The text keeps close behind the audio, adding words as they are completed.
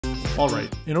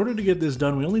Alright, in order to get this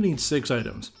done we only need 6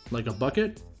 items, like a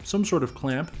bucket, some sort of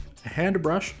clamp, a hand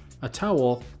brush, a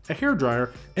towel, a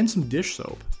hairdryer, and some dish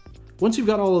soap. Once you've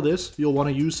got all of this, you'll want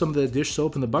to use some of the dish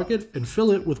soap in the bucket and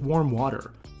fill it with warm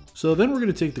water. So then we're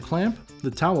going to take the clamp,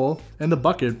 the towel, and the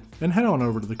bucket and head on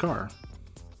over to the car.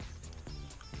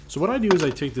 So what I do is I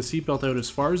take the seatbelt out as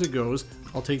far as it goes,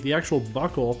 I'll take the actual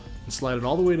buckle and slide it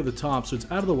all the way to the top so it's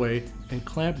out of the way, and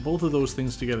clamp both of those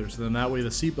things together, so then that way the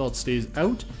seatbelt stays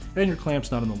out and your clamp's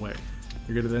not in the way.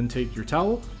 You're going to then take your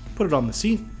towel, put it on the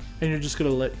seat, and you're just going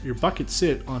to let your bucket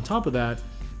sit on top of that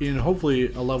in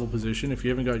hopefully a level position. If you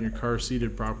haven't gotten your car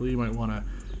seated properly, you might want to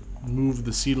move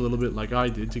the seat a little bit like I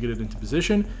did to get it into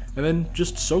position, and then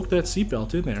just soak that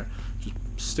seatbelt in there. Just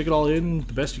stick it all in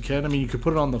the best you can. I mean, you could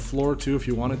put it on the floor too if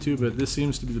you wanted to, but this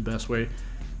seems to be the best way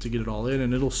to get it all in,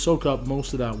 and it'll soak up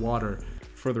most of that water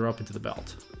further up into the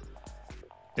belt.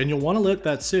 And you'll want to let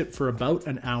that sit for about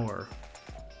an hour.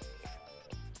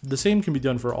 The same can be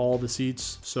done for all the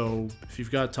seats, so if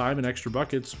you've got time and extra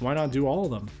buckets, why not do all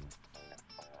of them?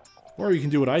 Or you can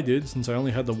do what I did, since I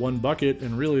only had the one bucket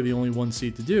and really the only one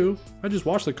seat to do, I just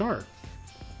washed the car.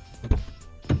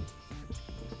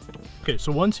 Okay,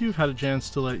 so once you've had a chance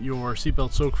to let your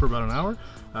seatbelt soak for about an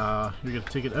hour, you're going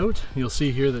to take it out. You'll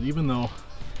see here that even though,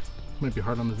 it might be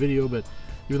hard on the video, but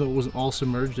even though it wasn't all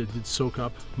submerged, it did soak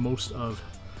up most of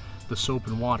the soap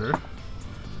and water.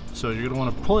 So you're going to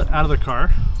want to pull it out of the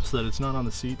car so that it's not on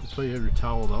the seat. That's why you have your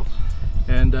towel though.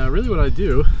 And really what I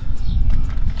do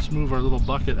is move our little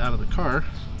bucket out of the car.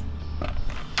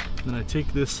 Then I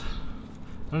take this,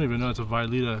 I don't even know, it's a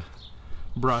Violeta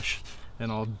brush,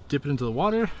 and I'll dip it into the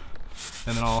water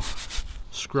and then I'll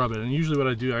scrub it. And usually what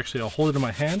I do, actually, I'll hold it in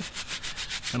my hand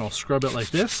and I'll scrub it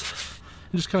like this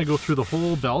and just kind of go through the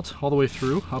whole belt all the way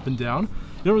through, up and down.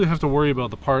 You don't really have to worry about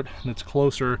the part that's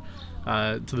closer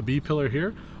to the B pillar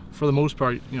here. For the most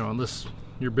part, you know, unless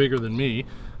you're bigger than me,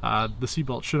 the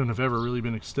seatbelt shouldn't have ever really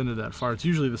been extended that far. It's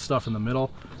usually the stuff in the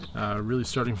middle, really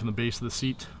starting from the base of the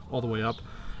seat all the way up,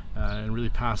 and really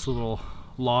past the little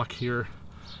lock here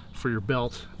for your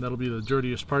belt. That'll be the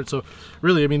dirtiest part. So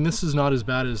really, I mean, this is not as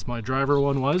bad as my driver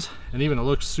one was, and even it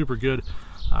looks super good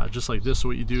just like this. So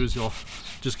what you do is you'll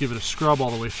just give it a scrub all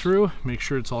the way through, make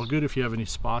sure it's all good. If you have any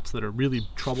spots that are really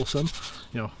troublesome,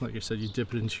 you know, like I said, you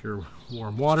dip it into your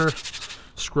warm water,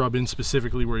 scrub in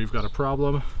specifically where you've got a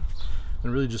problem,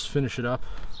 and really just finish it up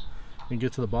and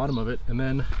get to the bottom of it. And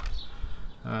then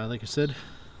like I said,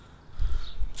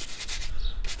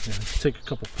 take a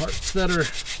couple parts that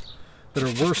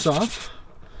are worse off,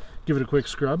 give it a quick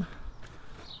scrub,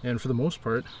 and for the most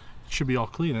part it should be all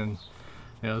clean. And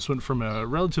yeah, this went from a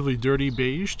relatively dirty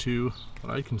beige to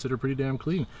what I consider pretty damn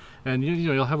clean. And you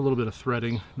know, you'll have a little bit of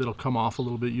threading that'll come off a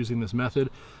little bit using this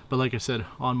method, but like I said,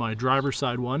 on my driver's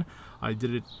side one, I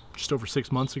did it just over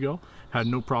 6 months ago, had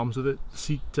no problems with it. The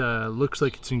seat looks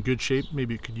like it's in good shape.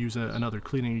 Maybe it could use another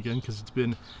cleaning again because it's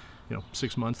been, you know,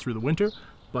 6 months through the winter.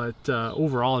 But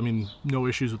overall, I mean, no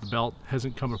issues with the belt.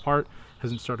 Hasn't come apart,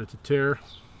 hasn't started to tear,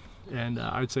 and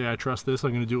I'd say I trust this. I'm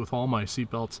going to do it with all my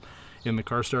seat belts in the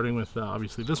car, starting with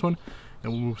obviously this one,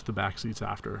 and we'll move to the back seats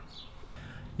after.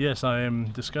 Yes, I am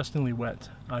disgustingly wet.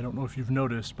 I don't know if you've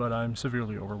noticed, but I'm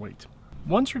severely overweight.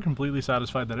 Once you're completely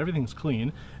satisfied that everything's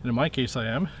clean, and in my case I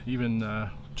am, even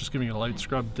just giving it a light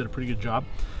scrub did a pretty good job,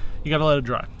 you got to let it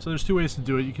dry. So there's two ways to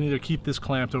do it. You can either keep this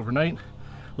clamped overnight,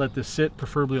 let this sit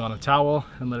preferably on a towel,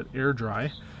 and let it air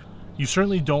dry. You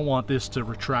certainly don't want this to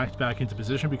retract back into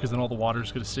position because then all the water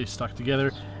is going to stay stuck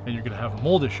together and you're going to have a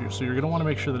mold issue. So you're going to want to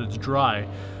make sure that it's dry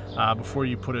before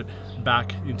you put it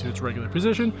back into its regular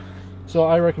position. So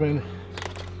I recommend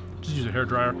just use a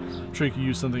hairdryer. I'm sure you could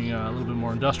use something a little bit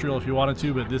more industrial if you wanted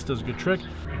to, but this does a good trick.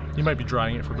 You might be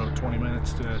drying it for about 20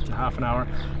 minutes to half an hour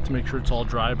to make sure it's all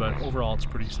dry, but overall it's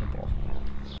pretty simple.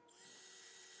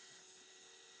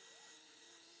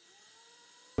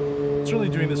 Certainly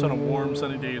doing this on a warm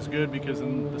sunny day is good because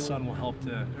then the sun will help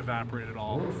to evaporate it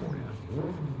all for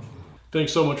you.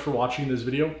 Thanks so much for watching this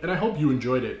video, and I hope you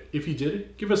enjoyed it. If you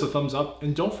did, give us a thumbs up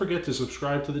and don't forget to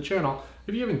subscribe to the channel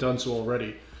if you haven't done so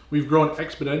already. We've grown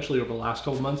exponentially over the last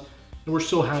couple months and we're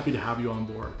so happy to have you on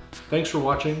board. Thanks for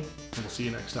watching, and we'll see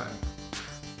you next time.